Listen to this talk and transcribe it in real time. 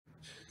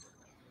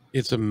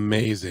It's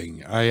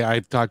amazing.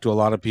 I've talked to a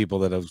lot of people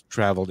that have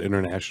traveled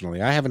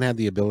internationally. I haven't had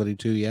the ability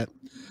to yet.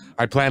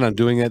 I plan on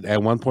doing it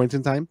at one point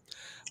in time,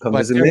 Come but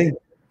visit me.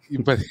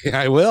 but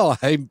I will.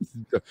 I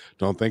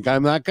don't think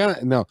I'm not gonna.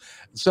 No.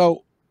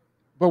 So,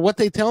 but what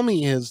they tell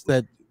me is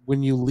that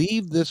when you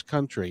leave this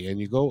country and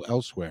you go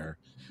elsewhere,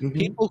 Hmm.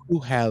 people who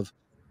have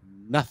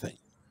nothing,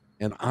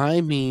 and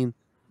I mean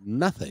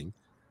nothing,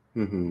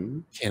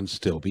 Hmm. can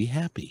still be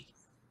happy.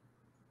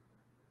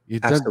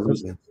 It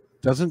Absolutely.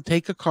 doesn't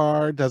take a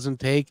car, doesn't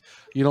take,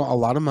 a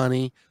lot of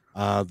money.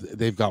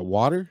 They've got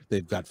water,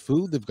 they've got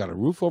food, they've got a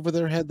roof over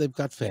their head, they've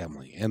got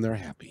family, and they're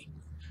happy.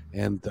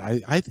 And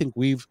I think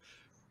you've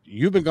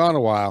been gone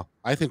a while.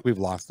 I think we've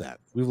lost that.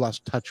 We've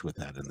lost touch with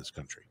that in this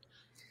country.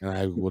 And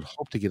I would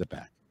hope to get it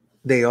back.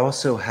 They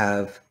also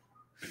have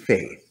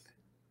faith.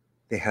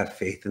 They have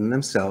faith in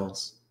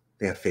themselves,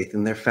 they have faith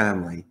in their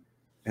family,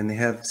 and they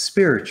have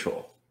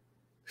spiritual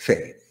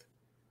faith.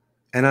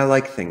 And I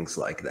like things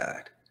like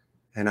that.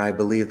 And I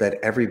believe that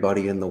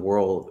everybody in the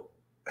world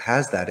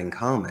has that in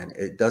common.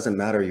 It doesn't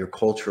matter your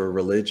culture or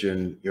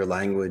religion, your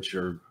language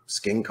or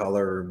skin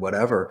color or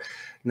whatever.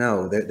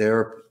 No,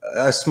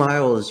 a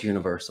smile is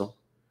universal.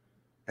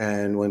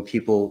 And when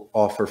people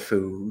offer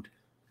food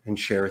and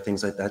share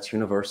things like that's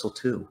universal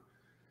too.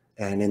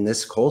 And in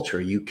this culture,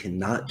 you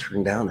cannot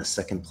turn down a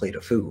second plate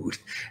of food.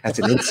 That's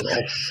an insult.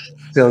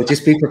 So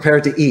just be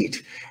prepared to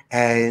eat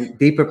and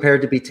be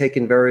prepared to be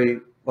taken very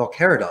well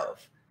cared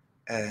of.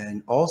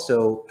 And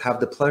also have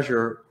the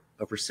pleasure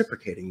of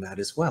reciprocating that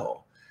as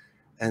well.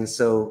 And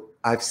so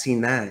I've seen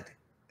that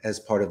as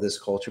part of this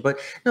culture. But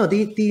no,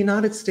 the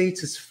United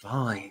States is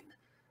fine.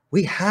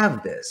 We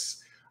have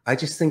this. I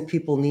just think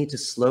people need to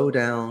slow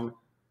down,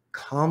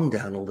 calm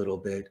down a little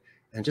bit,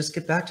 and just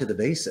get back to the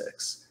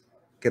basics.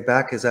 Get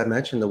back, as I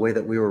mentioned, the way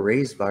that we were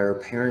raised by our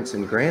parents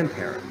and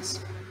grandparents.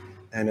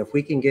 And if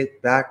we can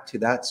get back to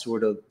that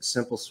sort of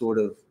simple sort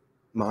of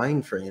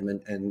mind frame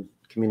and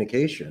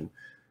communication,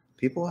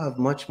 people have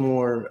much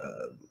more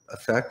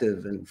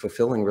effective and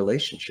fulfilling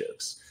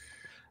relationships.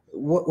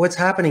 What's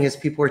happening is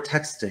people are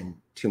texting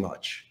too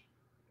much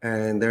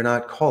and they're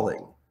not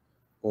calling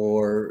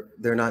or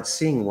they're not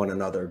seeing one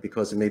another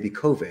because it may be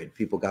COVID.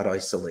 People got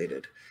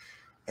isolated.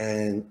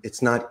 And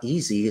it's not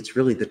easy. It's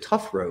really the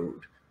tough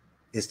road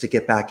is to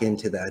get back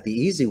into that. The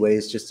easy way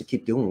is just to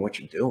keep doing what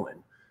you're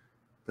doing.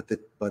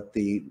 But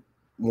the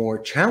more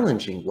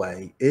challenging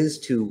way is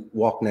to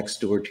walk next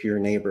door to your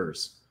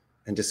neighbors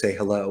and to say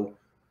hello,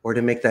 or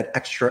to make that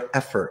extra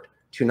effort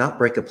to not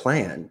break a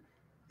plan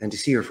and to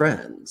see your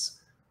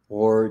friends,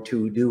 or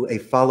to do a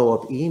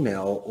follow-up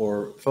email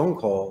or phone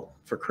call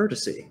for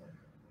courtesy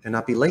and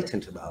not be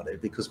latent about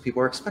it because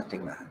people are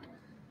expecting that.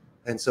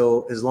 And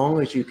so as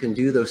long as you can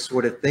do those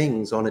sort of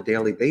things on a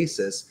daily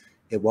basis,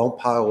 it won't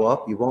pile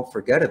up, you won't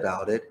forget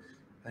about it,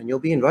 and you'll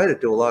be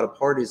invited to a lot of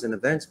parties and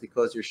events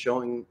because you're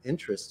showing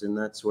interest in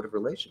that sort of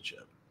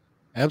relationship.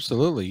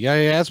 Absolutely. Yeah,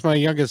 I asked my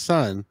youngest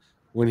son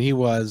when he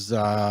was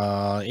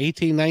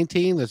 18,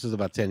 19. This is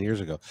about 10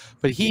 years ago.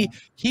 But he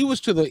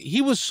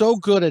was so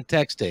good at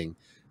texting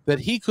that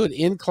he could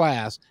in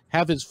class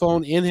have his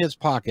phone in his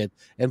pocket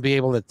and be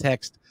able to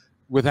text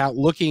without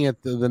looking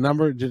at the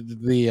number,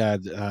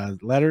 the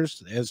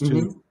letters as to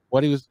Mm-hmm.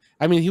 what he was.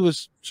 I mean, he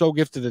was so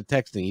gifted at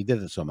texting. He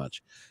did it so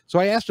much. So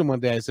I asked him one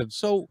day, I said,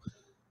 "So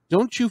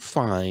don't you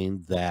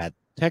find that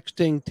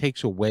texting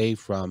takes away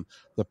from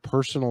the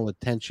personal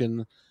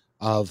attention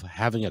of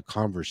having a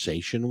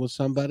conversation with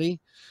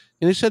somebody?"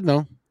 And he said,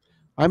 "No,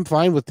 I'm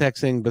fine with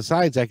texting.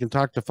 Besides, I can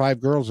talk to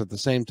five girls at the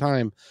same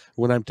time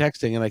when I'm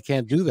texting, and I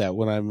can't do that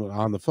when I'm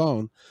on the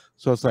phone."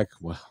 So it's like,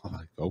 well,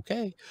 like,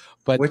 okay,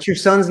 but What's your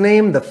son's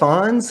name? The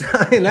Fonz?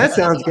 And that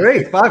sounds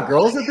great. Five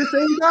girls at the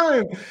same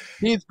time.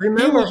 he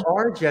Remember was,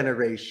 our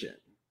generation.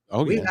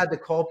 oh We yeah, had to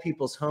call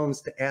people's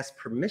homes to ask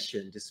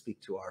permission to speak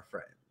to our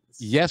friends.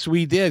 yes,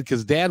 we did,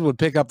 because Dad would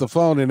pick up the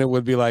phone and it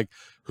would be like,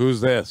 "Who's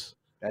this?"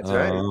 That's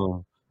right.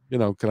 Oh,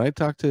 can I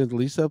talk to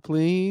Lisa,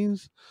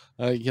 please?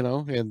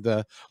 And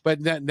but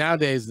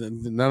nowadays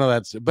none of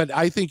that's. But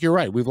I think you're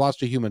right. We've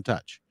lost a human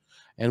touch,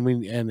 and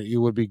it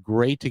would be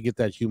great to get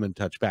that human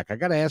touch back. I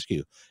got to ask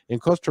you, in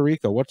Costa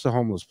Rica, what's the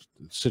homeless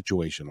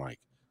situation like?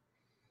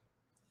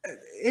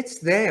 It's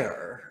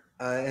there.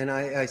 And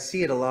I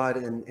see it a lot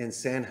in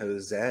San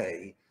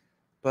Jose.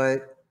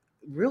 But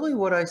really,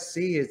 what I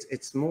see is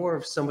it's more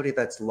of somebody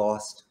that's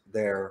lost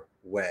their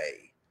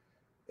way.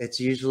 It's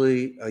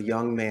usually a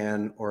young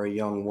man or a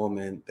young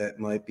woman that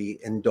might be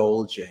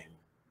indulging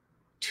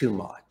too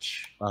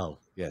much. Oh,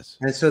 yes.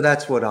 And so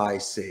that's what I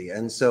see.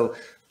 And so,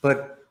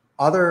 but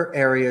other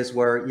areas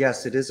where,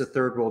 yes, it is a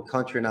third world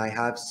country, and I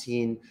have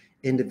seen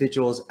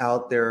individuals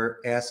out there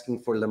asking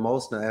for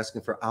limosna,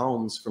 asking for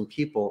alms from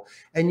people.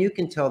 And you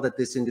can tell that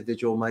this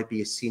individual might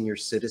be a senior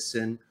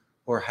citizen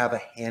or have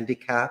a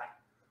handicap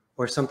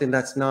or something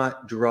that's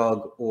not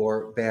drug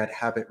or bad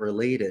habit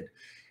related.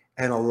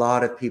 And a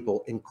lot of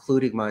people,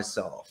 including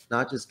myself,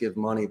 not just give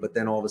money, but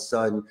then all of a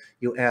sudden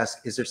you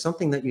ask, is there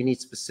something that you need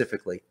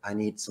specifically? I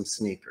need some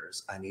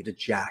sneakers. I need a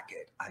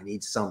jacket. I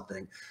need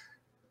something.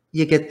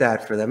 you get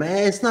that for them.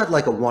 And it's not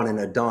like a one and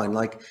a done.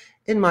 Like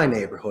in my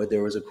neighborhood,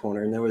 there was a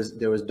corner, and there was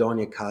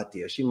Doña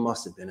Katia. She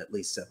must have been at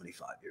least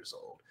 75 years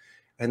old.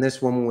 And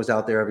this woman was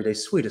out there every day,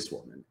 sweetest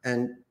woman.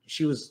 And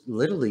she was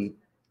literally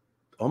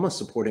almost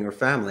supporting her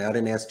family. I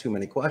didn't ask too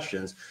many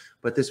questions,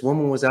 but this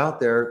woman was out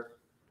there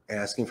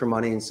asking for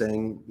money and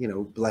saying, you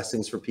know,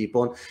 blessings for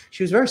people. And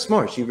she was very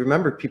smart. She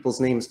remembered people's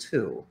names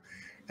too.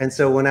 And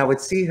so when I would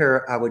see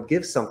her, I would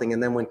give something.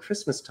 And then when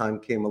Christmas time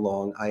came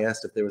along, I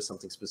asked if there was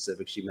something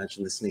specific. She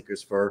mentioned the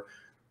sneakers for,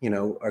 you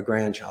know, our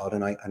grandchild,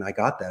 and I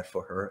got that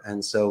for her.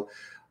 And so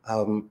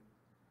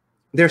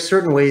there are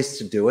certain ways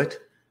to do it.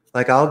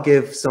 Like I'll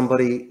give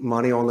somebody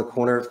money on the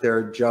corner if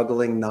they're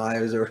juggling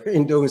knives or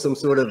doing some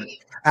sort of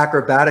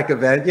acrobatic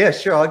event. Yeah,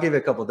 sure, I'll give you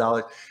a couple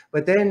dollars.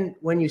 But then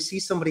when you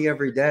see somebody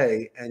every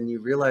day and you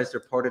realize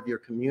they're part of your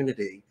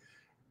community,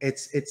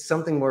 it's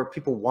something where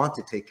people want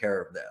to take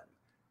care of them.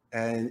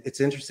 And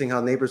it's interesting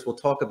how neighbors will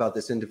talk about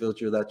this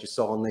individual that you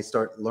saw and they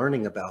start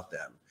learning about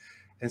them.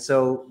 And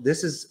so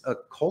this is a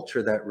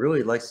culture that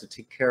really likes to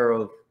take care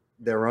of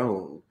their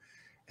own.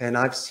 And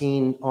I've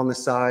seen on the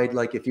side,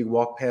 like if you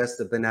walk past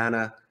the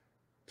banana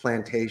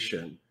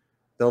plantation,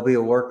 there'll be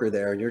a worker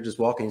there and you're just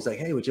walking. He's like,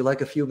 hey, would you like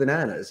a few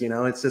bananas? You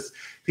know, it's just,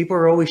 people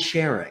are always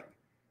sharing,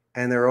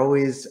 and they're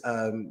always,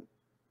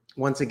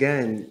 once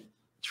again,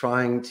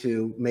 trying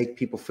to make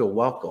people feel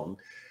welcome.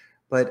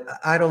 But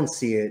I don't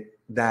see it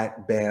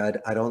that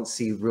bad. I don't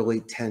see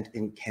really tent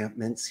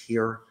encampments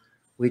here.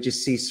 We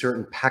just see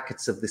certain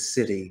pockets of the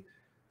city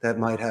that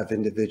might have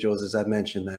individuals, as I mentioned, that